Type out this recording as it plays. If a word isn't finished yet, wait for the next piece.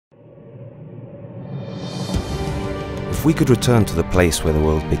If we could return to the place where the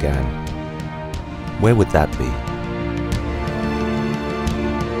world began, where would that be?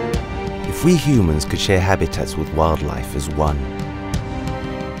 If we humans could share habitats with wildlife as one,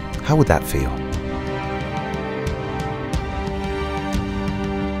 how would that feel?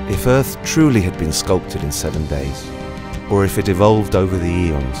 If Earth truly had been sculpted in 7 days, or if it evolved over the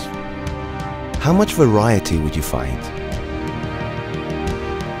eons, how much variety would you find?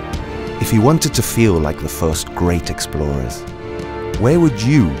 If you wanted to feel like the first great explorers, where would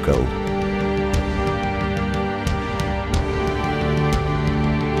you go?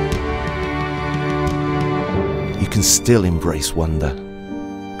 You can still embrace wonder,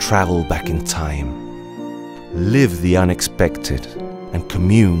 travel back in time, live the unexpected, and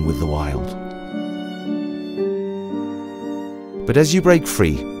commune with the wild. But as you break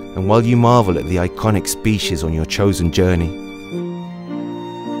free, and while you marvel at the iconic species on your chosen journey,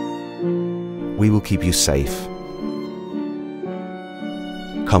 we will keep you safe,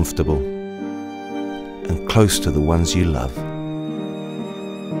 comfortable, and close to the ones you love.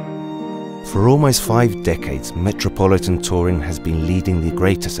 For almost 5 decades, Metropolitan Touring has been leading the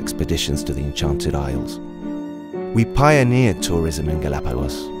greatest expeditions to the Enchanted Isles. We pioneered tourism in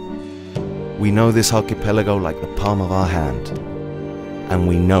Galapagos. We know this archipelago like the palm of our hand, and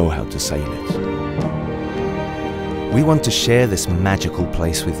we know how to sail it. We want to share this magical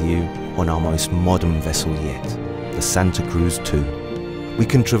place with you on our most modern vessel yet, the Santa Cruz 2. We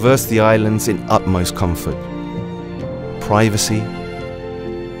can traverse the islands in utmost comfort, privacy,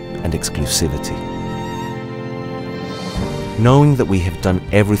 and exclusivity, knowing that we have done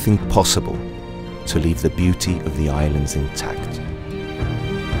everything possible to leave the beauty of the islands intact.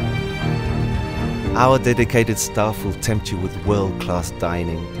 Our dedicated staff will tempt you with world-class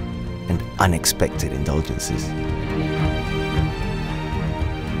dining and unexpected indulgences.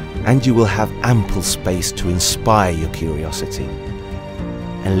 And you will have ample space to inspire your curiosity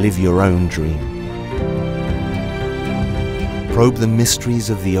and live your own dream. Probe the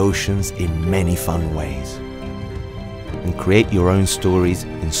mysteries of the oceans in many fun ways, and create your own stories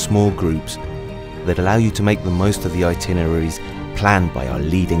in small groups that allow you to make the most of the itineraries planned by our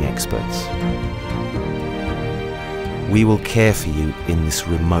leading experts. We will care for you in this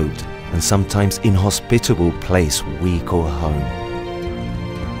remote and sometimes inhospitable place we call home.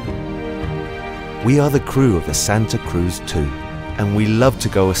 We are the crew of the Santa Cruz 2, and we love to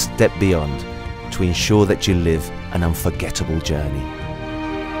go a step beyond to ensure that you live an unforgettable journey.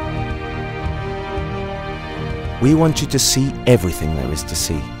 We want you to see everything there is to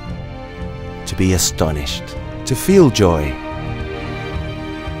see, to be astonished, to feel joy,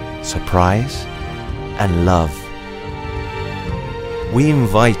 surprise, and love. We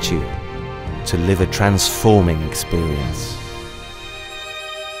invite you to live a transforming experience.